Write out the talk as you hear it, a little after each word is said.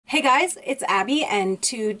Hey guys, it's Abby, and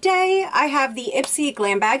today I have the Ipsy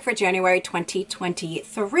Glam bag for January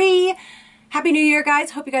 2023. Happy New Year,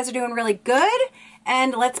 guys. Hope you guys are doing really good.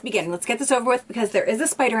 And let's begin. Let's get this over with because there is a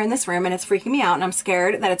spider in this room and it's freaking me out, and I'm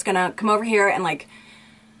scared that it's gonna come over here and, like,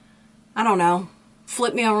 I don't know,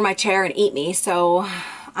 flip me over my chair and eat me. So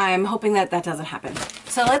I'm hoping that that doesn't happen.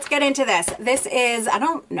 So let's get into this. This is, I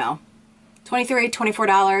don't know, $23,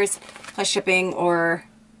 $24 plus shipping or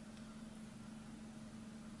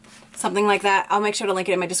something like that. I'll make sure to link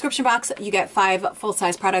it in my description box. You get 5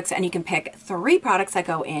 full-size products and you can pick 3 products that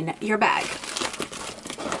go in your bag.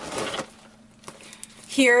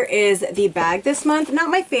 Here is the bag this month. Not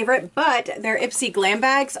my favorite, but their Ipsy Glam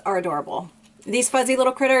bags are adorable. These fuzzy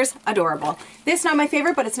little critters, adorable. This not my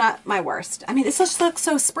favorite, but it's not my worst. I mean, this just looks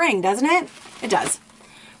so spring, doesn't it? It does.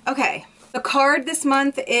 Okay, the card this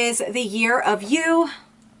month is the Year of You.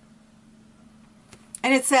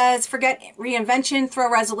 And it says, forget reinvention, throw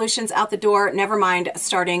resolutions out the door, never mind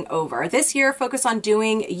starting over. This year, focus on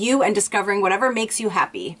doing you and discovering whatever makes you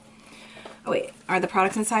happy. Oh wait, are the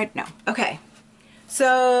products inside? No. Okay.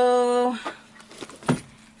 So,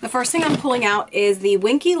 the first thing I'm pulling out is the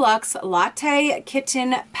Winky Lux Latte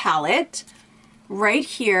Kitten Palette. Right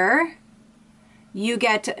here, you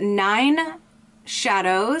get 9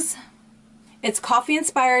 shadows. It's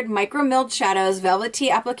coffee-inspired micro-milled shadows,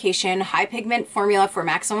 velvety application, high pigment formula for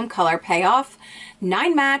maximum color payoff,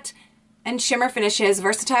 9 matte and shimmer finishes,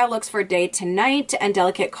 versatile looks for day to night, and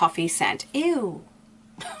delicate coffee scent. Ew.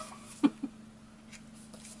 I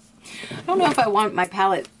don't know if I want my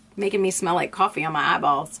palette making me smell like coffee on my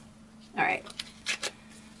eyeballs. All right.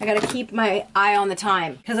 I gotta keep my eye on the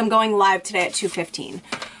time because I'm going live today at 2:15.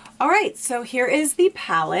 All right, so here is the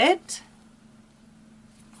palette.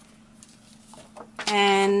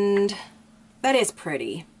 And that is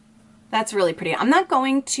pretty. That's really pretty. I'm not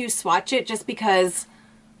going to swatch it just because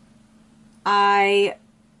I'm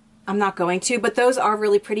not going to, but those are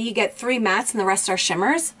really pretty. You get 3 mattes and the rest are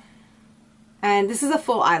shimmers. And this is a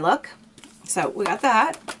full eye look. So we got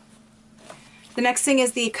that. The next thing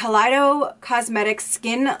is the Kaleido Cosmetics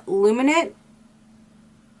Skin Luminate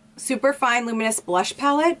Super Fine Luminous Blush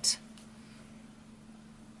Palette.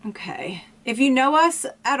 Okay. If you know us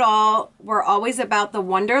at all, we're always about the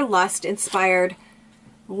Wonderlust inspired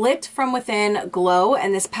lit from within glow,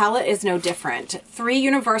 and this palette is no different. 3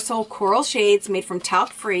 universal coral shades made from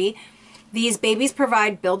talc free. These babies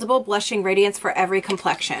provide buildable blushing radiance for every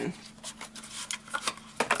complexion.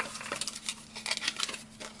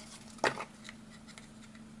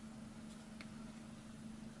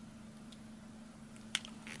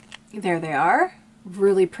 There they are.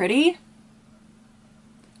 Really pretty.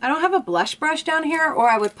 I don't have a blush brush down here, or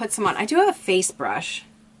I would put some on. I do have a face brush.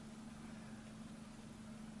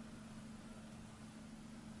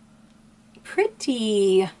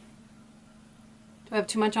 Pretty. Do I have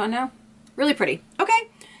too much on now? Really pretty. Okay,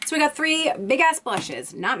 so we got 3 big ass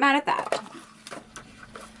blushes. Not mad at that.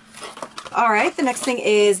 All right, the next thing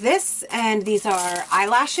is this, and these are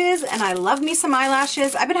eyelashes, and I love me some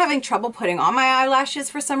eyelashes. I've been having trouble putting on my eyelashes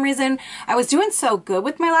for some reason. I was doing so good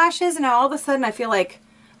with my lashes, and now all of a sudden I feel like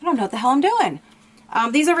I don't know what the hell I'm doing.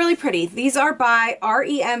 These are really pretty. These are by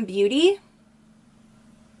REM Beauty.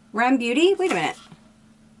 Rem Beauty? Wait a minute.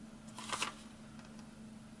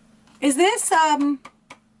 Is this,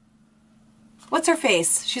 what's her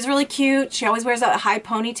face? She's really cute. She always wears a high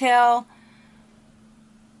ponytail.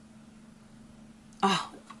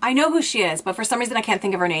 Oh, I know who she is, but for some reason I can't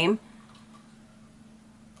think of her name.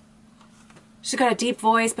 She's got a deep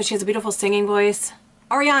voice, but she has a beautiful singing voice.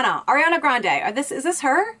 Ariana Grande. Is this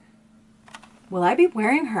her? Will I be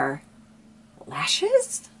wearing her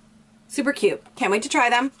lashes? Super cute. Can't wait to try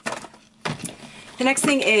them. The next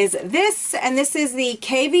thing is this, and this is the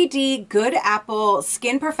KVD Good Apple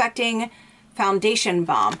Skin Perfecting Foundation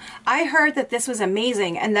Balm. I heard that this was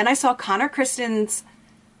amazing, and then I saw Connor Kristen's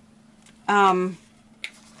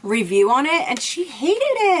review on it, and she hated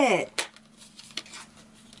it.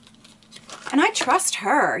 And I trust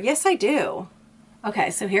her. Yes, I do.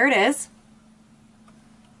 Okay, so here it is.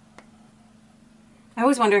 I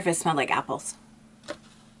always wonder if it smelled like apples.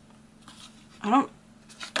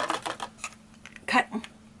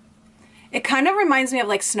 It kind of reminds me of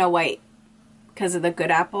like Snow White because of the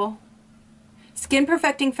Good Apple. Skin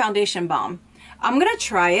Perfecting Foundation Balm. I'm going to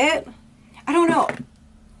try it. I don't know.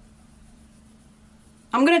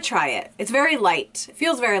 I'm going to try it. It's very light. It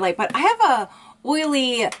feels very light, but I have a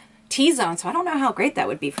oily T-zone, so I don't know how great that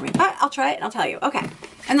would be for me, but I'll try it and I'll tell you. Okay,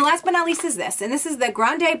 and the last but not least is this, and this is the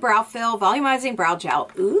Grande Brow Fill Volumizing Brow Gel.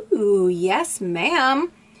 Ooh, yes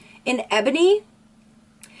ma'am. In Ebony.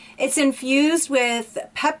 It's infused with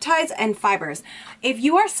peptides and fibers. If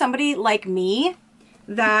you are somebody like me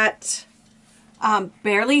that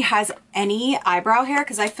barely has any eyebrow hair,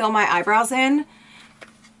 because I fill my eyebrows in,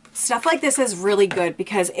 stuff like this is really good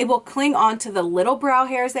because it will cling on to the little brow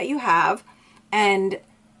hairs that you have and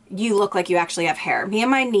you look like you actually have hair. Me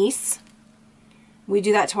and my niece, we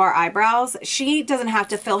do that to our eyebrows. She doesn't have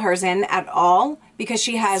to fill hers in at all because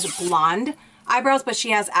she has blonde eyebrows, but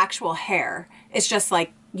she has actual hair. It's just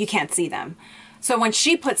like you can't see them. So when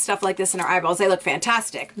she puts stuff like this in her eyebrows, they look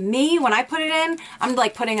fantastic. Me, when I put it in, I'm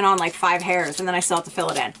like putting it on like 5 hairs and then I still have to fill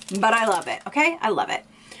it in. But I love it, okay? I love it.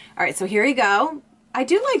 All right, so here you go. I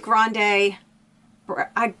do like Grande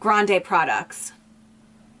products.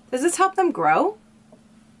 Does this help them grow?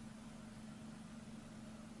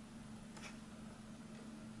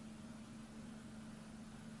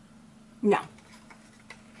 No.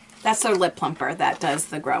 That's their lip plumper that does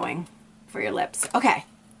the growing for your lips. Okay.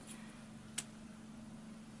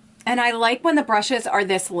 And I like when the brushes are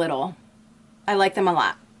this little. I like them a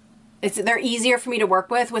lot. They're easier for me to work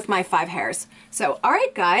with my 5 hairs. So, all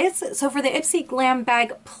right, guys. So for the Ipsy Glam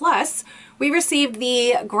Bag Plus, we received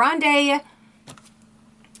the Grande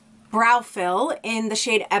Brow Fill in the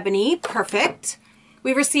shade Ebony. Perfect.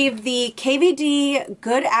 We received the KVD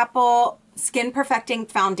Good Apple Skin Perfecting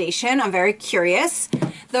Foundation. I'm very curious.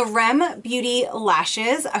 The Rem Beauty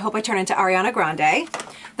Lashes. I hope I turn into Ariana Grande.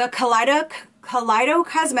 The Kaleido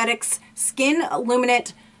Cosmetics Skin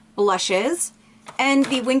Illuminate Blushes. And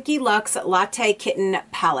the Winky Lux Latte Kitten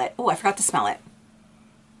Palette. Oh, I forgot to smell it.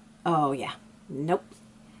 Oh, yeah. Nope.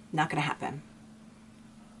 Not going to happen.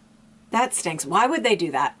 That stinks. Why would they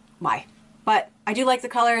do that? Why? But I do like the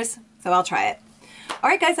colors, so I'll try it. All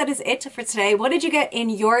right, guys, that is it for today. What did you get in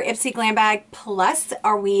your Ipsy Glam Bag Plus?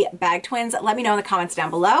 Are we bag twins? Let me know in the comments down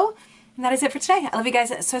below. And that is it for today. I love you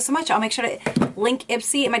guys so, so much. I'll make sure to link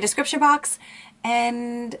Ipsy in my description box.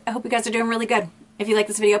 And I hope you guys are doing really good. If you like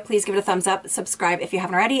this video, please give it a thumbs up, subscribe if you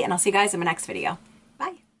haven't already, and I'll see you guys in my next video.